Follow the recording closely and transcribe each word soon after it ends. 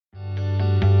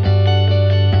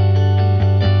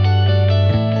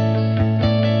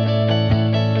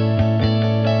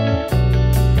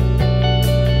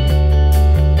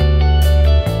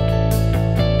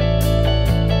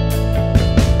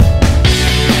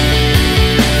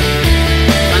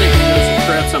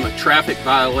traffic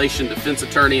violation defense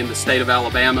attorney in the state of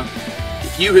Alabama.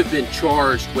 If you have been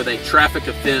charged with a traffic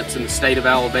offense in the state of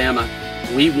Alabama,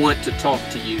 we want to talk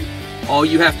to you. All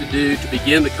you have to do to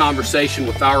begin the conversation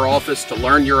with our office to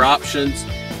learn your options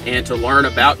and to learn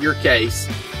about your case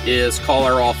is call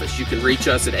our office. You can reach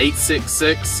us at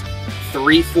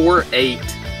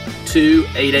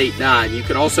 866-348-2889. You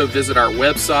can also visit our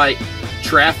website,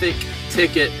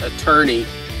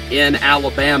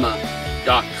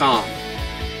 traffictickatorneyinalabama.com.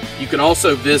 You can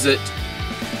also visit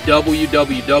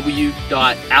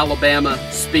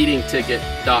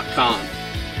www.alabamaspeedingticket.com.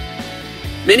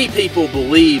 Many people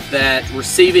believe that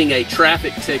receiving a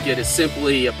traffic ticket is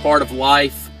simply a part of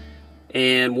life,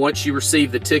 and once you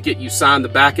receive the ticket, you sign the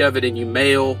back of it and you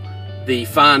mail the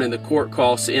fine and the court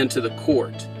costs into the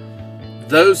court.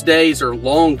 Those days are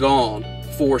long gone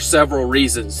for several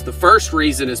reasons. The first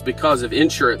reason is because of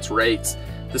insurance rates.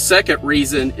 The second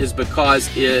reason is because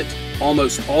it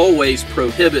almost always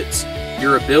prohibits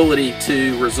your ability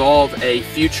to resolve a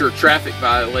future traffic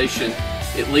violation,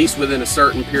 at least within a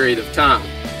certain period of time.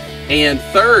 And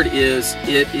third is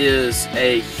it is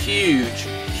a huge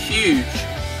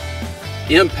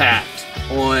impact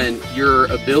on your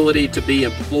ability to be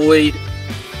employed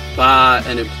by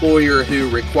an employer who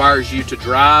requires you to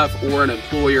drive, or an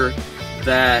employer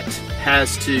that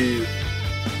has to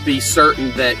be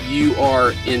certain that you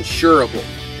are insurable.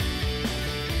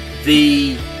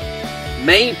 The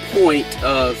main point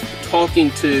of talking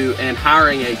to and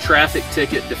hiring a traffic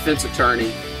ticket defense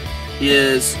attorney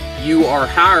is you are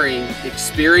hiring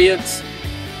experience,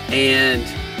 and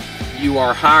you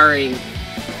are hiring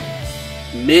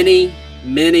many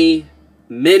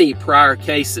prior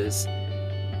cases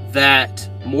that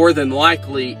more than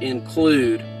likely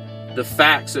include the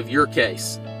facts of your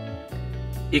case.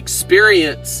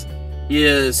 Experience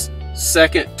is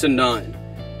second to none.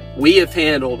 We have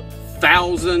handled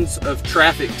thousands of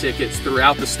traffic tickets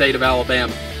throughout the state of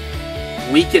Alabama.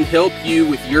 We can help you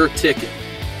with your ticket.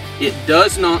 It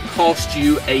does not cost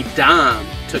you a dime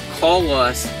to call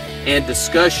us and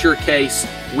discuss your case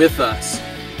with us.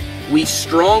 We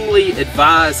strongly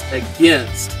advise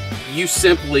against you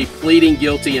simply pleading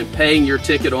guilty and paying your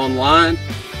ticket online,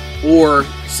 or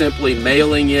simply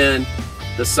mailing in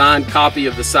the signed copy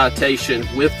of the citation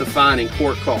with the fine and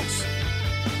court costs.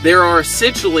 There are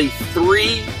essentially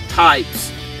three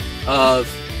types of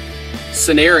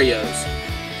scenarios.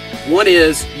 One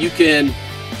is you can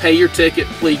pay your ticket,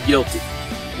 plead guilty.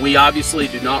 We obviously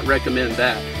do not recommend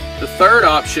that. The third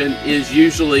option is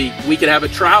usually we can have a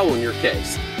trial on your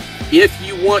case. If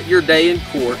you want your day in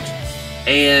court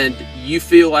and you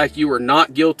feel like you are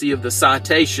not guilty of the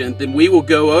citation, then we will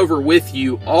go over with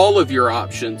you all of your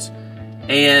options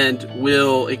and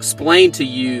will explain to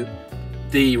you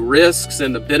the risks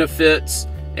and the benefits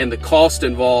and the cost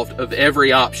involved of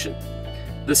every option.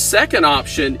 The second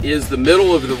option is the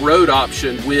middle of the road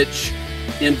option, which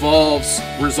involves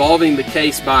resolving the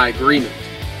case by agreement.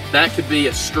 That could be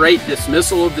a straight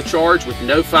dismissal of the charge with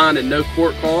no fine and no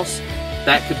court costs.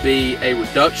 That could be a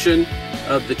reduction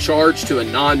of the charge to a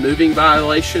non-moving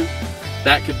violation.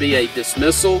 That could be a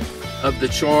dismissal of the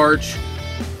charge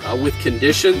with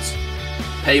conditions,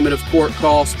 payment of court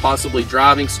costs, possibly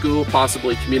driving school,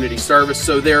 possibly community service.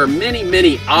 So there are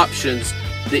many options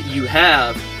that you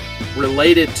have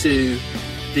related to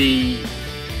the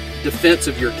defense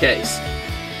of your case.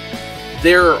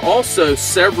 There are also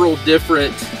several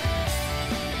different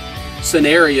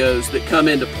scenarios that come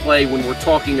into play when we're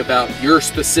talking about your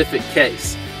specific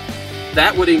case.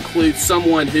 That would include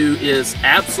someone who is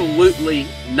absolutely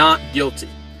not guilty.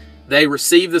 They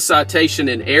received the citation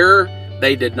in error,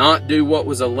 they did not do what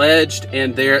was alleged,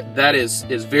 and that is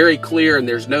very clear, and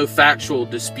there's no factual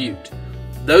dispute.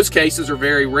 Those cases are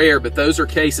very rare, but those are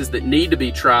cases that need to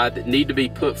be tried, that need to be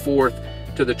put forth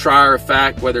to the trier of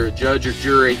fact, whether a judge or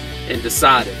jury, and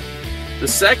decided. The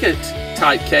second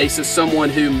type case is someone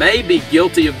who may be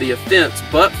guilty of the offense,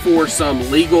 but for some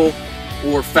legal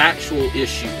or factual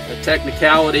issue, a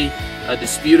technicality, a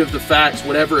dispute of the facts,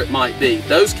 whatever it might be.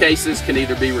 Those cases can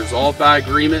either be resolved by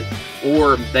agreement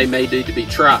or they may need to be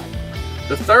tried.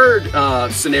 The third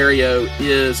scenario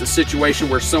is a situation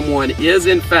where someone is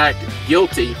in fact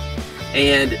guilty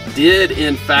and did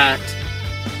in fact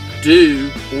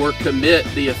do or commit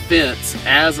the offense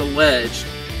as alleged,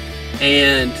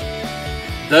 and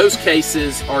those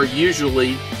cases are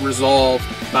usually resolved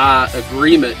by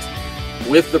agreement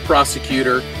with the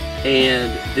prosecutor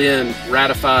and then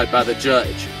ratified by the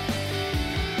judge.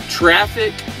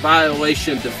 Traffic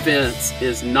violation defense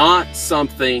is not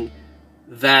something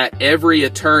that every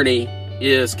attorney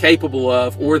is capable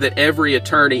of or that every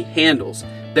attorney handles.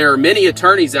 There are many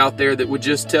attorneys out there that would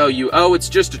just tell you, oh, it's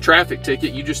just a traffic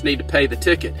ticket, you just need to pay the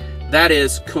ticket. That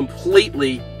is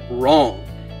completely wrong.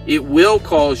 It will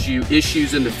cause you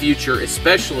issues in the future,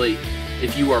 especially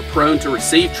if you are prone to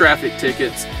receive traffic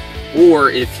tickets, or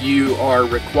if you are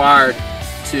required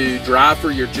to drive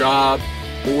for your job,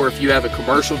 or if you have a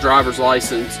commercial driver's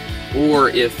license, or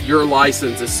if your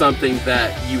license is something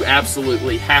that you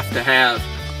absolutely have to have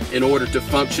in order to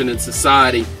function in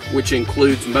society, which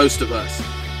includes most of us.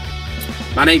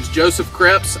 My name's Joseph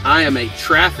Kreps. I am a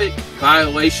traffic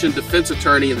violation defense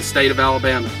attorney in the state of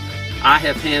Alabama. I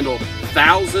have handled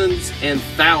thousands and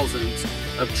thousands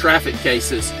of traffic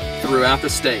cases throughout the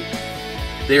state.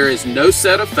 There is no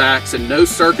set of facts and no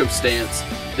circumstance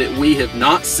that we have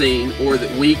not seen or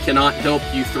that we cannot help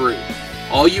you through.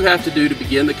 All you have to do to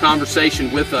begin the conversation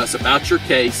with us about your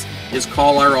case is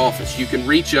call our office. You can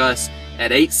reach us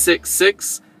at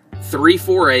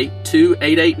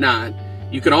 866-348-2889.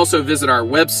 You can also visit our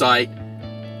website,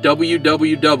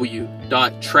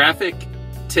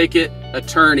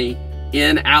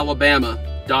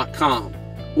 www.trafficticketattorneyinalabama.com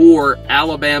or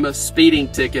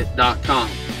alabamaspeedingticket.com.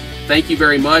 Thank you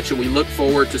very much, and we look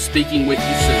forward to speaking with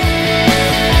you soon.